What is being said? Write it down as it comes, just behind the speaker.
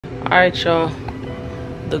Alright, y'all.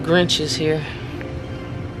 The Grinch is here.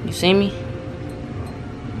 You see me?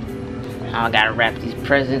 I gotta wrap these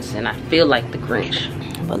presents and I feel like the Grinch.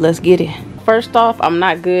 But let's get it. First off, I'm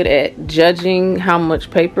not good at judging how much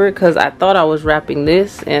paper because I thought I was wrapping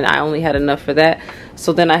this and I only had enough for that.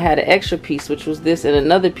 So then I had an extra piece, which was this, and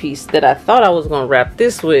another piece that I thought I was gonna wrap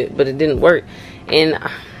this with, but it didn't work. And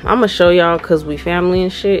I'm gonna show y'all because we family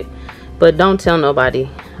and shit, but don't tell nobody,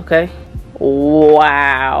 okay?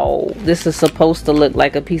 Wow, this is supposed to look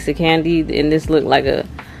like a piece of candy, and this looked like a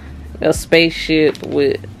spaceship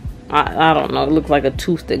with, I don't know, it looked like a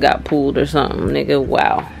tooth that got pulled or something, nigga.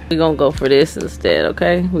 Wow. We're gonna go for this instead,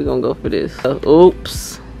 okay? We're gonna go for this.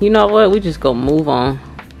 Oops. You know what? We just gonna move on.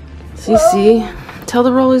 Cici, tell the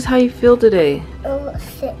Rollies how you feel today. I'm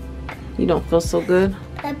sick. You don't feel so good?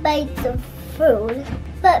 I made some food.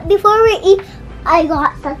 But before we eat, I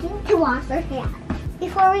got something to wash our hands.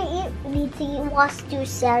 Before we eat, we need to do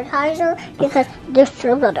sanitizer because there's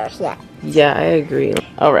germs on our hands. Yeah, I agree.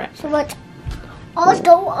 Alright. So let's all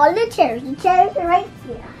go on the chairs. The chairs are right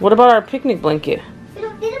here. What about our picnic blanket? We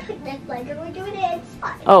don't need a picnic blanket. We're doing it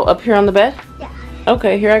inside. Oh, up here on the bed? Yeah.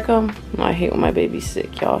 Okay, here I come. I hate when my baby's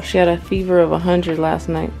sick, y'all. She had a fever of 100 last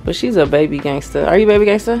night. But she's a baby gangster. Are you baby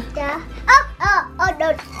gangster? Yeah.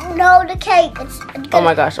 Oh, no, the cake. Oh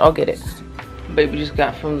my gosh, I'll get it. Baby just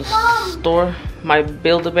got from the store. My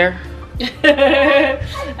Build-A-Bear. I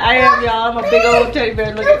am, y'all. I'm a big old teddy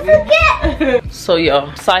bear. Look at me. So,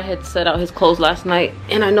 y'all, Sai had set out his clothes last night,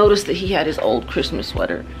 and I noticed that he had his old Christmas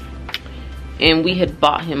sweater. And we had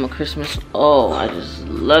bought him a Christmas. Oh, I just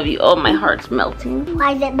love you. Oh, my heart's melting.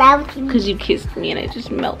 Why is it melting? Because you kissed me, and it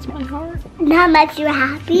just melts my heart. That makes you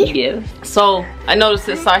happy? Yeah. So, I noticed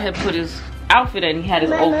that Sai had put his outfit and he had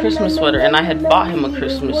his old Christmas sweater, and I had bought him a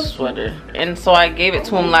Christmas sweater, and so I gave it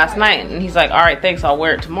to him last night, and he's like, all right, thanks, I'll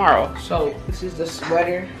wear it tomorrow. So this is the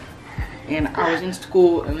sweater, and I was in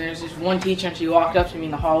school, and there's this one teacher, and she walked up to me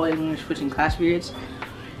in the hallway when we were switching class periods,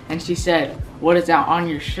 and she said, what is that on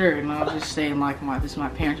your shirt? And I was just saying, like, this is my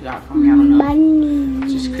parents got it for me, I don't know. Money.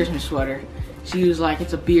 It's just a Christmas sweater. She was like,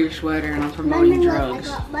 it's a beer sweater, and I'm promoting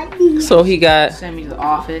drugs. So he got, Sent me to the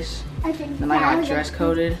office. Then I got dress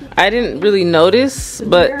coded. I didn't really notice,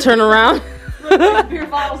 but turn around. Beer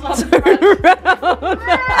bottles on the front.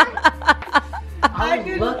 I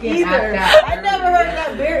didn't either. I never heard of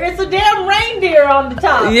that beer. It's a damn reindeer on the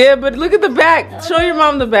top. Yeah, but look at the back. Show your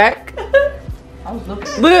mom the back. I was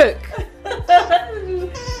looking. Look.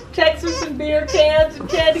 Texas and beer cans and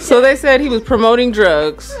candy cans. So they said he was promoting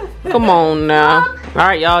drugs. Come on now. All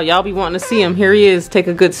right, y'all be wanting to see him. Here he is. Take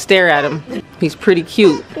a good stare at him. He's pretty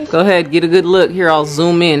cute. Go ahead, get a good look. Here, I'll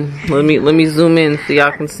zoom in. Let me zoom in so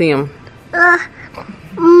y'all can see him.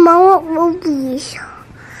 Mama, movies.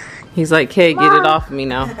 He's like, hey, get it off of me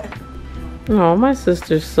now. Oh, my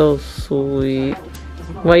sister's so sweet.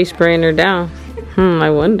 Why are you spraying her down? I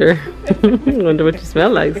wonder. Wonder what you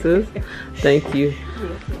smell like, sis. Thank you.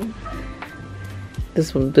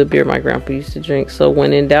 This one, the beer my grandpa used to drink. So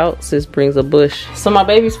when in doubt, sis brings a bush. So my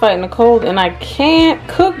baby's fighting the cold, and I can't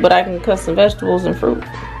cook, but I can cut some vegetables and fruit.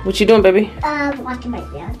 What you doing, baby? Washing my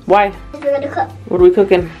hands. Why? We're gonna cook What are we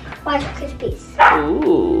cooking? Rice Krispies.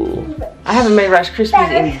 Ooh. I haven't made Rice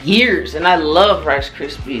Krispies in years, and I love Rice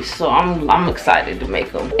Krispies, so I'm excited to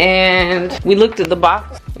make them. And we looked at the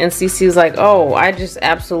box, and Cici was like, oh, I just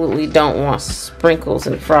absolutely don't want sprinkles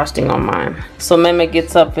and frosting on mine. So Meme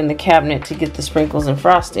gets up in the cabinet to get the sprinkles and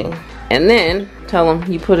frosting. And then, tell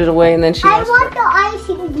him you put it away, and then she I want the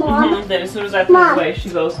icing, Mom. Then as soon as I put it away, she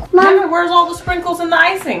goes, Mama, where's all the sprinkles and the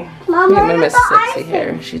icing? Mom, Look at where's Meme's the sexy icing?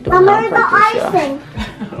 hair. She's doing Mom, it on where's the purpose, y'all. icing?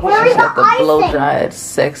 Where's Got the the blow icing? dried,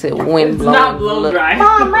 sexy, wind blown. Not blow dry.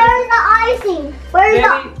 Mom, where's the icing? Where's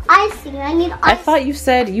the icing? I need icing. I thought you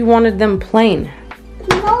said you wanted them plain.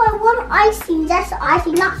 No, I want icing. That's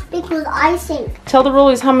icing, not sprinkles icing. Tell the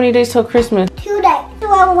Rollies how many days till Christmas. 2 days.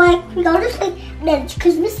 So when we go to sleep, and then it's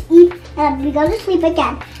Christmas Eve, and we go to sleep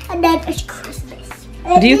again, and then it's Christmas.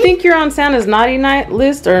 Do you think you're on Santa's naughty night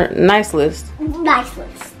list or nice list? Nice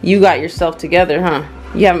list. You got yourself together, huh?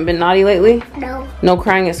 You haven't been naughty lately? No. No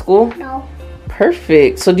crying at school? No.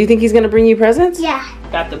 Perfect. So do you think he's gonna bring you presents? Yeah.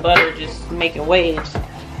 Got the butter just making waves.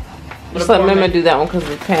 Just let Mama do that one because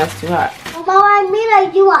the pan's too hot. Well, Mom, I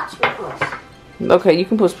do want sprinkles. Okay, you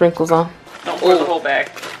can put sprinkles on. Don't pour the whole bag.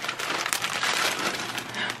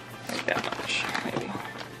 Like that much, maybe.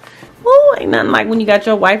 Ooh, ain't nothing like when you got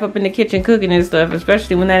your wife up in the kitchen cooking and stuff,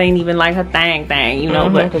 especially when that ain't even like her thing, you know.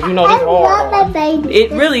 But because you know this I love my hard. baby.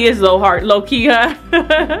 it really is low hard, low key, huh?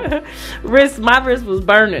 My wrist was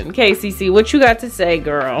burning. Okay, Cici, what you got to say,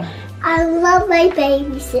 girl? I love my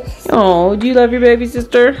baby sister. Oh, do you love your baby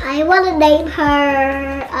sister? I want to name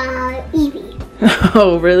her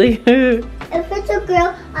Oh, really? If it's a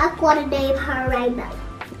girl, I want to name her Rainbow.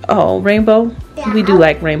 Oh, Rainbow? Yeah, We do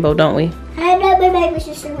like Rainbow, don't we? I know my name is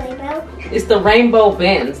just a Rainbow. It's the rainbow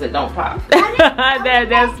bends that don't pop.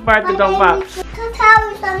 That's the part that don't pop. Tell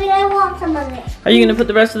me something. I want some of this. Are you gonna put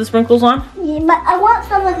the rest of the sprinkles on? Yeah, but I want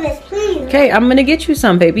some of this, please. Okay, I'm gonna get you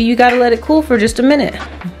some, baby. You gotta let it cool for just a minute.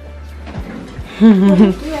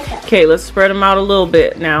 Okay, let's spread them out a little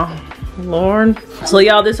bit now. Lord. So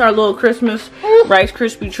y'all, this is our little Christmas Rice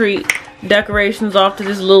Krispie treat decorations off to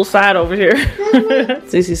this little side over here.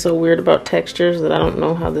 Cici's so weird about textures that I don't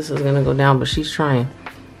know how this is gonna go down, but she's trying.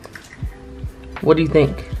 What do you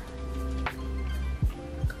think?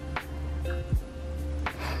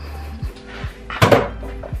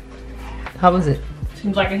 How was it?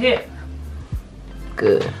 Seems like a hit.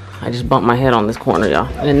 Good. I just bumped my head on this corner, y'all.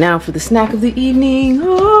 And now for the snack of the evening.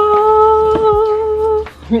 Oh.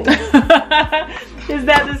 Is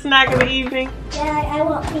that the snack of the evening? Yeah, I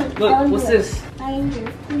want pink. Look, what's this?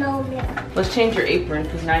 No milk. Let's change your apron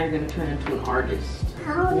because now you're gonna turn into an artist.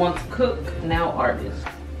 How? Once cook, now artist.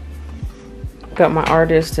 Got my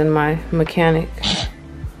artist and my mechanic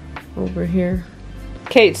over here.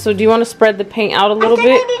 Kate, so do you want to spread the paint out a little bit?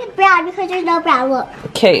 I think I need brown because there's no brown. Look.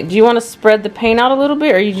 Okay, do you want to spread the paint out a little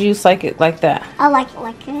bit or you just like it like that? I like it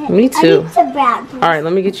like that. Me too. I need some brown. Please. All right,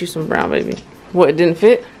 let me get you some brown, baby. What, it didn't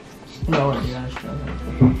fit? No, yeah,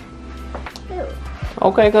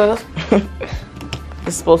 Okay, cuz.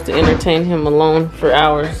 It's supposed to entertain him alone for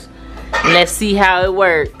hours. Let's see how it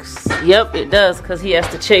works. Yep, it does, because he has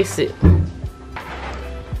to chase it.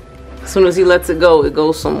 As soon as he lets it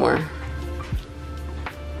goes somewhere.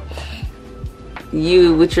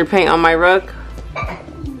 You with your paint on my rug?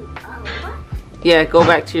 Yeah, go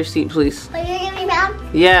back to your seat, please. Will you give me brown?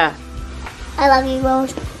 Yeah. I love you,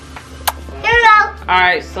 Rose. Here we go.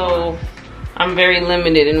 Alright, so I'm very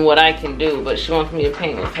limited in what I can do, but she wants me to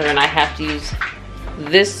paint with her and I have to use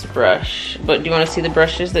this brush. But do you want to see the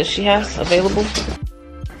brushes that she has available?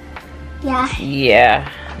 Yeah.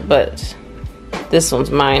 Yeah, but this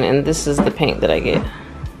one's mine and this is the paint that I get.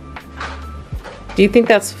 Do you think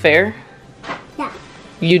that's fair? Yeah.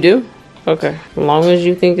 You do? Okay, as long as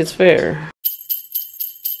you think it's fair.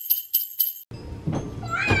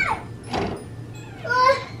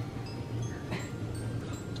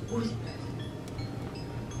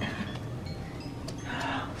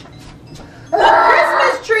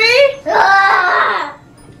 Christmas tree!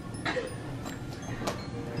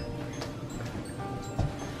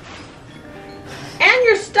 And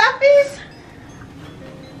your stuffies?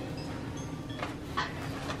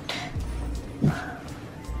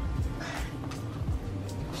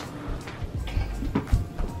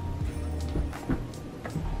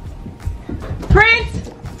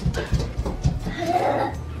 Prince!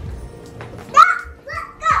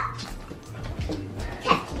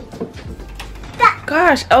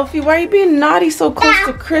 Gosh, Elfie, why are you being naughty so close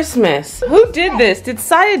to Christmas? Who did this? Did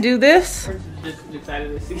Saya do this? Just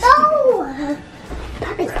excited to see. No.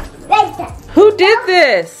 Who did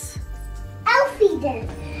this? Elfie did.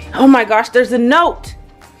 Oh my gosh, there's a note.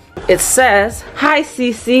 It says, "Hi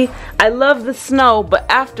Cici, I love the snow, but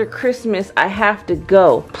after Christmas I have to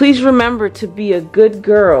go. Please remember to be a good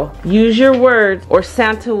girl. Use your words or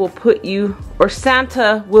Santa will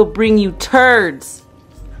bring you turds.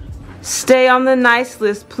 Stay on the nice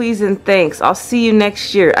list, please and thanks. I'll see you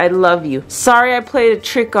next year. I love you. Sorry I played a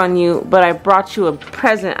trick on you, but I brought you a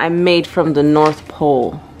present I made from the North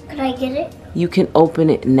Pole. Could I get it? You can open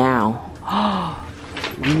it now."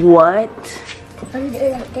 What?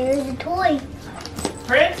 There's a toy.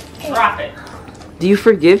 Prince, drop it. Do you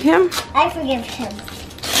forgive him? I forgive him.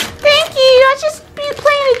 Thank you. I just be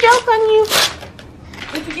playing a joke on you.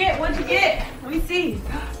 What'd you get? What'd you get? Let me see.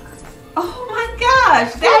 Oh my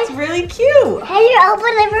gosh, that's really cute. Can you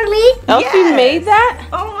open it for me? Elfie Yes. made that?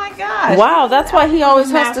 Oh my gosh. Wow, that's why he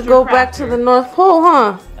always has to go back to the North Pole,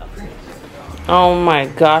 huh? Oh my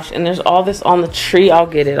gosh, and there's all this on the tree. I'll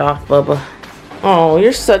get it off, Bubba. Oh,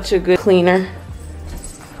 you're such a good cleaner.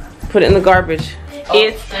 Put it in the garbage.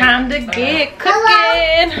 It's time to get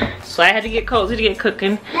cooking. So I had to get cozy to get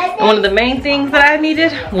cooking. And one of the main things that I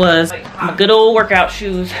needed was my good old workout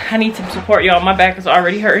shoes. I need some support, y'all. My back is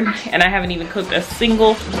already hurting and I haven't even cooked a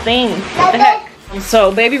single thing. What the heck?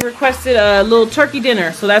 So baby requested a little turkey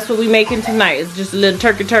dinner. So that's what we making tonight. It's just a little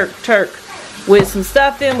turkey with some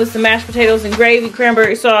stuffing, with some mashed potatoes and gravy,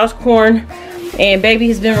 cranberry sauce, corn. And baby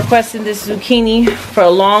has been requesting this zucchini for a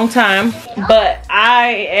long time, but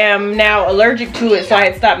I am now allergic to it, so I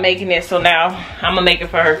had stopped making it. So now I'm gonna make it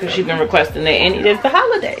for her because she's been requesting it, and it is the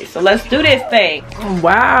holidays. So let's do this thing.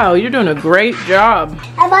 Wow, you're doing a great job.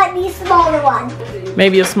 I might need a smaller one.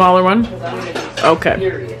 Maybe a smaller one.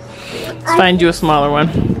 Okay. Let's find you a smaller one.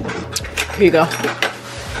 Here you go.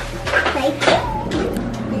 Thank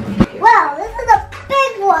you. Wow, this is a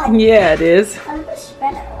big one. Yeah, it is. I'm gonna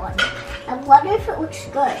spread it on. I wonder if it looks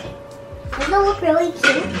good. Does it look really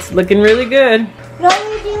cute? It's looking really good.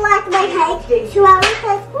 Really, do you like my cake? Whoever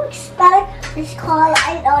says looks better, just call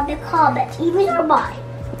it on the comments. Even or mine.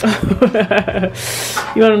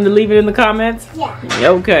 You want them to leave it in the comments? Yeah.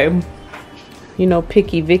 Okay. You know,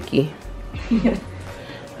 picky Vicky.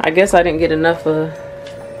 I guess I didn't get enough of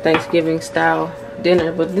Thanksgiving style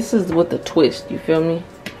dinner, but this is with the twist, you feel me?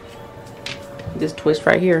 This twist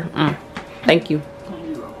right here. Thank you.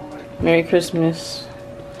 Merry Christmas,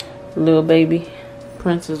 little baby.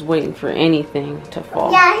 Prince is waiting for anything to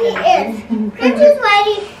fall. Yeah, he is. Prince is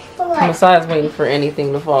waiting for what? Messiah's waiting for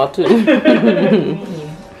anything to fall too.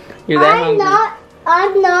 You're that hungry?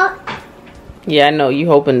 I'm not. Yeah, I know. You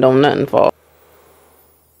hoping don't nothing fall.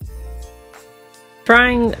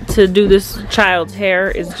 Trying to do this child's hair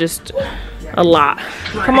is just a lot.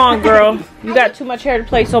 Come on, girl. You got too much hair to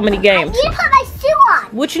play so many games. I need to put my shoe on.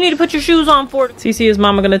 What you need to put your shoes on for? Cici, is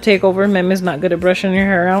mama gonna take over? Mama's not good at brushing your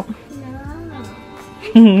hair out.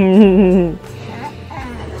 No.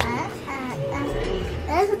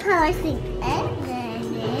 That's the time I sing.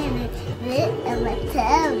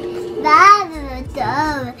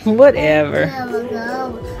 Whatever.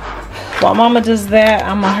 While mama does that,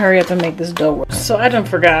 I'm gonna hurry up and make this dough work. So I done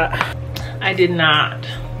forgot. I did not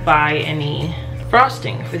buy any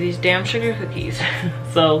frosting for these damn sugar cookies.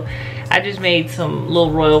 So I just made some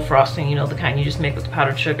little royal frosting, you know, the kind you just make with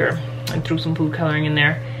powdered sugar, and threw some food coloring in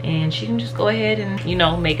there. And she can just go ahead and, you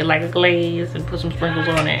know, make it like a glaze and put some sprinkles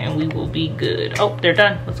on it and we will be good. Oh, they're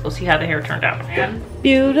done. Let's go see how the hair turned out.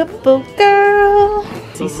 Beautiful girl.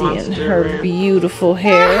 Cici and her beautiful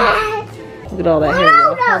hair. Look at all that hair,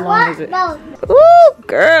 y'all. How long is it? Ooh,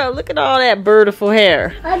 girl, look at all that beautiful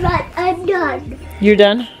hair. I'm done. You're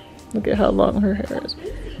done? Look at how long her hair is.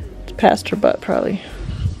 It's past her butt, probably.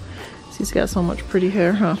 She's got so much pretty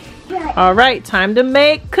hair, huh? Right. All right, time to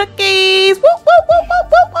make cookies. Woo, woo, woo, woo,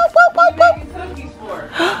 woo, woo, woo, woo, woo.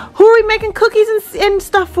 Who are we making cookies and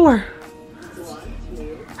stuff for?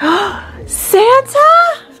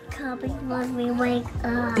 Santa? Coming when we wake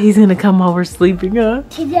up. He's gonna come over sleeping, huh?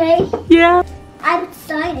 Today, Yeah. I'm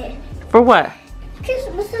excited. For what?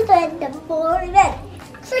 Christmas is in the morning.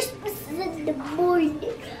 Christmas is in the morning.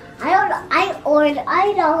 I don't know.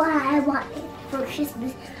 I know what I want for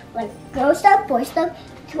Christmas. Like girl stuff, boy stuff,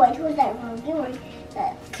 toys that really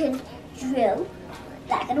that can drill,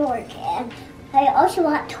 that can work, and I also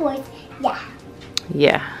want toys. Yeah.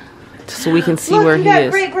 Yeah. So we can see Look, where you he got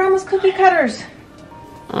is. great grandma's cookie cutters.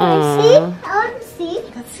 I want to see.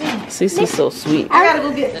 Let's see. Cici's so sweet. I gotta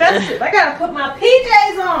go get festive. I gotta put my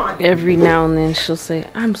PJs on. Every now and then she'll say,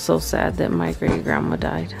 "I'm so sad that my great grandma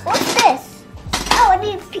died." What's this? Oh, I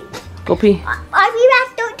need to pee. Go pee. I'll be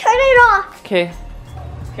back. Don't turn it off. Okay.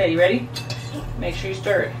 Okay, you ready? Make sure you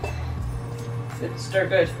stir it. Good, stir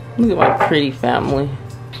good. Look at my pretty family.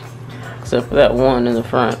 Except for that one in the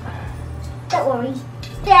front. Don't worry.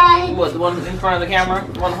 Dad. What, the one in front of the camera?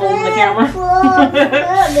 The one holding the camera? So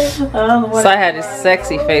I had this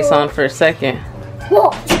sexy face on for a second.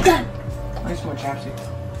 Whoa, it's good. Nice more chapstick.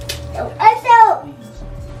 Also,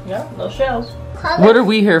 Yeah, no shells. What are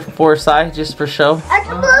we here for, Si? Just for show? It's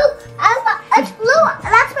blue. It's blue.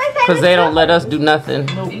 That's my favorite. Because they don't let us do nothing.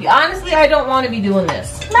 Honestly, I don't want to be doing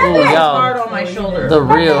this. Oh, It's y'all. hard on my shoulder. The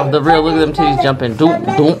real. Look at them titties jumping. Doom,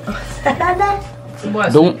 doom,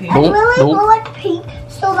 What, doom, sweet pea? I doom, really doom. like pink,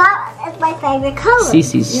 so that is my favorite color.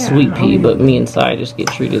 Cece's sweet pea, but me and Si just get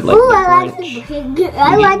treated like Ooh, the I like the Grinch. pink.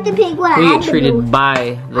 I like the pink one. We I get like the blue. treated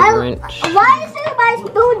by the Grinch. Why is there my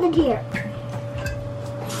spoon in here?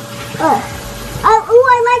 Oh, I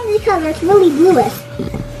like this color. It's really bluish.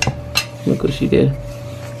 Look what she did.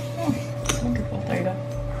 There you go.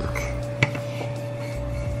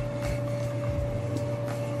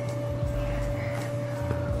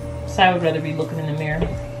 Si would rather be looking in the mirror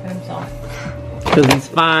at himself. Because he's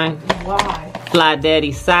fine. Why? Fly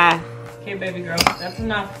daddy Si. Okay, baby girl, that's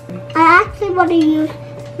enough. I actually want to use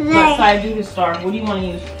Let this. Si do his star. What do you want to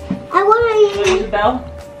use? I want You want to to use use. a bell?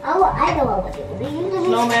 I know I want to use.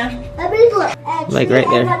 Snowman? Let me look. Like right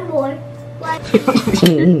there. One more. Like,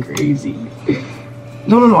 Crazy.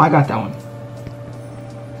 No, I got that one.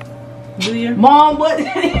 Do you? Mom, what did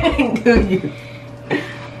I do you?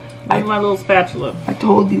 Where's my little spatula? I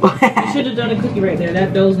told you. You should have done a cookie right there.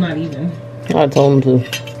 That dough's not even. I told him to.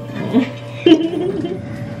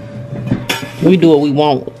 We do what we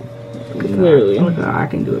want. Clearly. I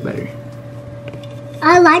can do it better.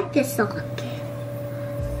 I like this song.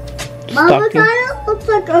 Mama kind of looks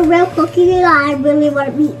like a real cookie and I really want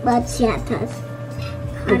to meet my Santas.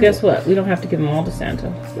 Well, guess what? We don't have to give them all to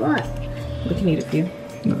Santa. What? We can eat a few.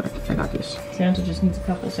 No, I got this. Santa just needs a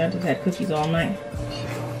couple. Santa's had cookies all night.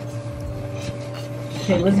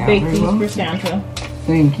 Okay, let's bake these for Santa.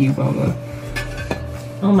 Thank you, Mama.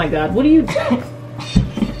 Oh my God, what are you doing?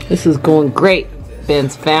 This is going great,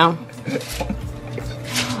 Ben's fam.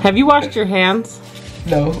 Have you washed your hands?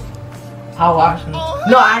 No. I'll wash them.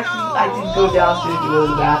 No, actually, I did go downstairs to go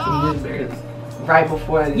to the bathroom just barely. Right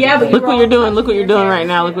before. Yeah, but look what you're doing. Look what you're doing right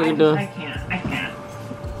now. Look what you're doing. I can't.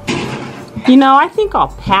 You know, I think I'll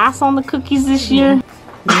pass on the cookies this year.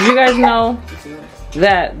 Did you guys know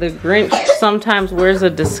that the Grinch sometimes wears a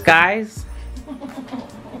disguise?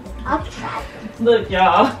 I'll try. Look,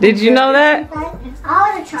 y'all. Did you know that?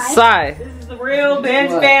 I want to try. Sai. This is the real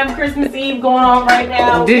Ben's Fam Christmas Eve going on right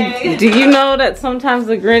now. Okay? Do you know that sometimes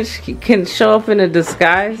the Grinch can show up in a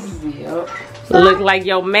disguise? Yep. Look like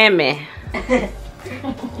your mammy.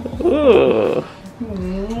 Ooh.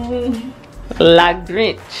 La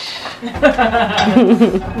Grinch.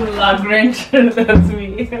 La Grinch. That's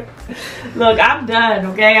me. Look, I'm done,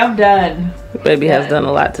 okay? I'm done. Baby has done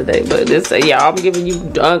a lot today, but this, yeah, I'm giving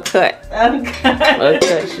you uncut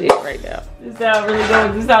shit right now. This is how it really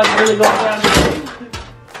goes. This is how it's really going down today.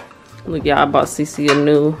 Look, y'all, I bought Cici a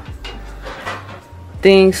new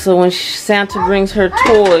thing, so when Santa brings her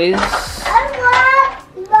toys,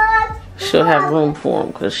 she'll have room for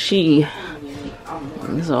them, because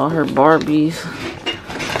these are all her Barbies,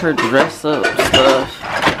 her dress up stuff,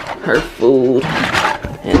 her food,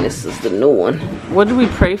 and this is the new one. What did we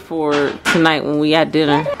pray for tonight when we had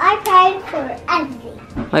dinner? I prayed for everything.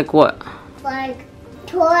 Like what? Like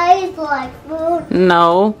toys, like food.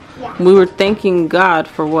 No. Yeah. We were thanking God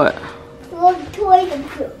for what? For toys and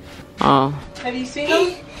food. Oh. Have you seen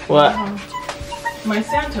them? What? My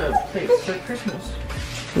Santa plates for Christmas.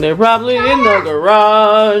 They're probably in the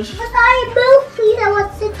garage. But I move, please. I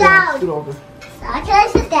want to sit down. Scoot over. Can I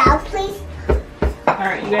sit down, please?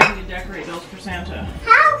 Alright, you guys need to decorate those for Santa.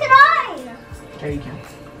 How can I? There you can.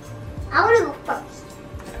 I want to go first.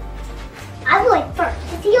 I'm going first.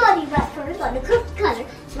 Because he already went first on the cookie cutter.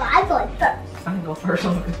 So I'm going first. I can go first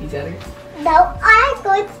on the cookie cutter. No, I'm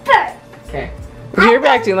going first. Okay. You're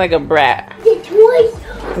acting like a brat. The toys.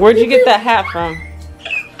 Where'd you get that hat from?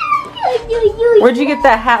 Where'd you get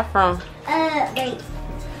that hat from?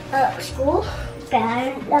 School.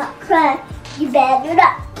 Better not cry. You better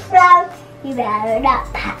not frown. You better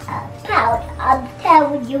not pout. I'm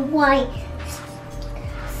telling you why.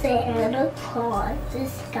 Santa Claus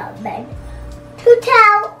is coming to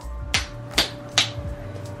town.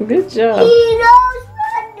 Good job. He knows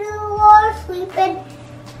when you are sleeping.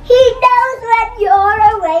 He knows when you're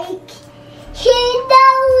awake. He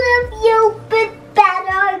knows if you've been bad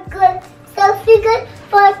or good. So be good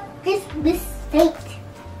for Christmas date.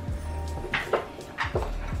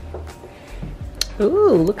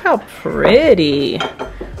 Ooh, look how pretty.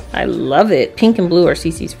 I love it. Pink and blue are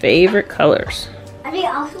Cici's favorite colors. And I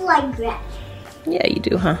also like gray. Yeah, you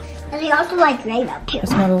do, huh? And I also like rainbow too.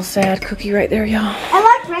 That's my little sad cookie right there, y'all. I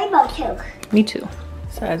like rainbow too. Me too.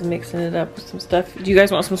 Sai's mixing it up with some stuff. Do you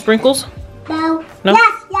guys want some sprinkles? No. No?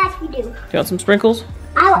 Yes, we do. Do you want some sprinkles?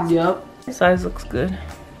 I want Yep. Sai's looks good.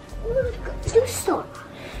 to the store.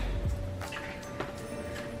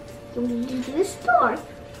 We need to do the store.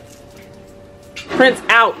 Prince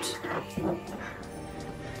out.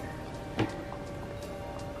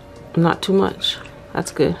 Not too much.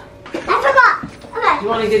 That's good. I forgot. Okay. You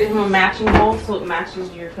want to get him a matching bowl so it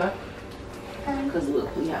matches your cup? Because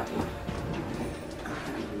look, we have one.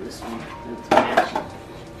 This one. It's matching.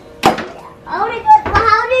 How do you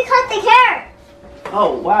cut the carrot?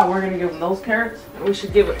 Oh, wow. We're going to give him those carrots? We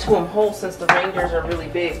should give it to him whole since the reindeers are really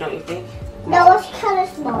big, don't you think? No, it's kind of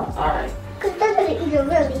small. All right. Because they're going to eat it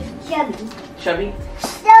really yummy. Chubby?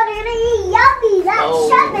 They're going to eat yummy. That's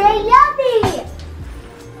chubby, yummy.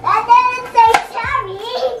 That didn't say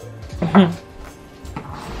chubby.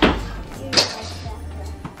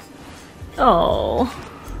 Oh.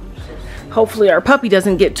 Hopefully our puppy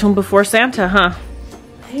doesn't get to him before Santa, huh?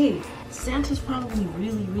 Hey, Santa's probably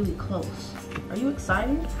really, really close. Are you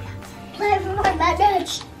excited? Play for my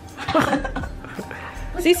lunch.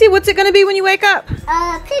 Cici, what's it gonna be when you wake up?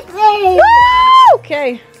 Christmas. Woo!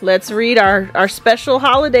 Okay, let's read our special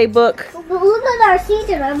holiday book. But look at our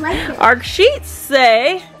season. I like it. Our sheets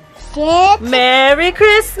say, Merry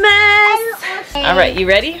Christmas! All right, you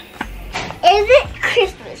ready? Is it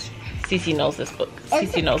Christmas? Cici knows this book.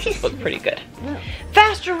 Cici knows this book pretty good.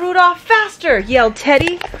 Faster, Rudolph, faster! Yelled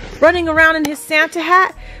Teddy, running around in his Santa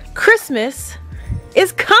hat. Christmas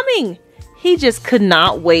is coming. He just could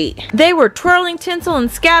not wait. They were twirling tinsel and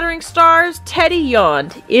scattering stars. Teddy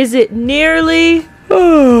yawned. Is it nearly?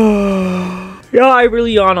 Yeah, I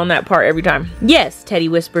really yawn on that part every time. Yes, Teddy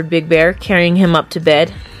whispered Big Bear, carrying him up to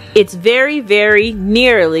bed. It's very, very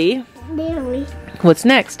nearly. Nearly. What's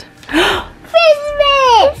next?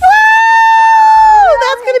 Christmas! Whoa!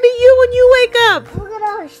 That's gonna be you when you wake up. Look at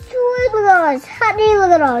all his toys, look at all his honey,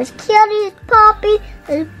 look at all his candy, his poppy,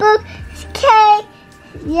 his book, his cake.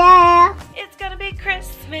 Yeah. It's gonna be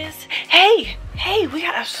Christmas. Hey, we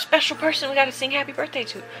got a special person we gotta sing happy birthday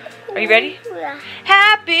to. Are you ready? Yeah.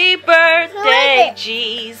 Happy birthday,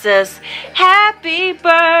 Jesus. Happy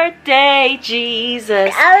birthday,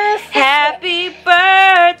 Jesus. Happy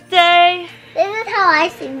birthday. This is how I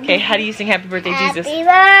sing. Okay, how do you sing happy birthday, Jesus? Happy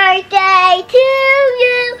birthday to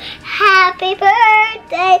you. Happy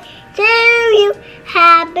birthday to you.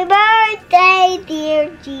 Happy birthday, dear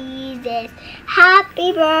Jesus.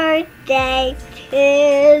 Happy birthday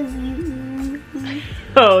to you.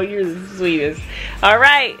 Oh, you're the sweetest. All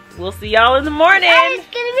right, we'll see y'all in the morning. And it's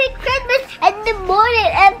gonna be Christmas in the morning,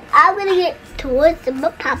 and I'm gonna get toys and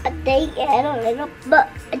my Papa Day and a little book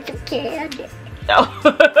and some candy. Oh,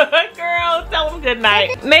 girl, tell them good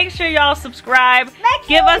night. Make sure y'all subscribe.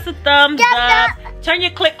 Give us a thumbs up. Turn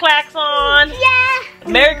your click clacks on.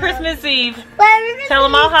 Yeah. Merry Christmas Eve. Merry Christmas. Tell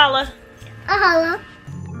them I'll holla. Holla.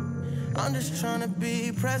 I'm just trying to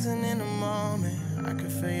be present in the moment. I can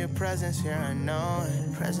feel your presence here, I know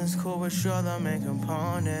it. Presence cool, but you're the main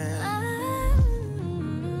component.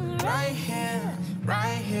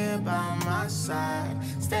 Right here by my side.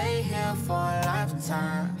 Stay here for a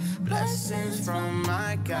lifetime. Blessings from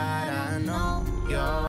my God, I know you're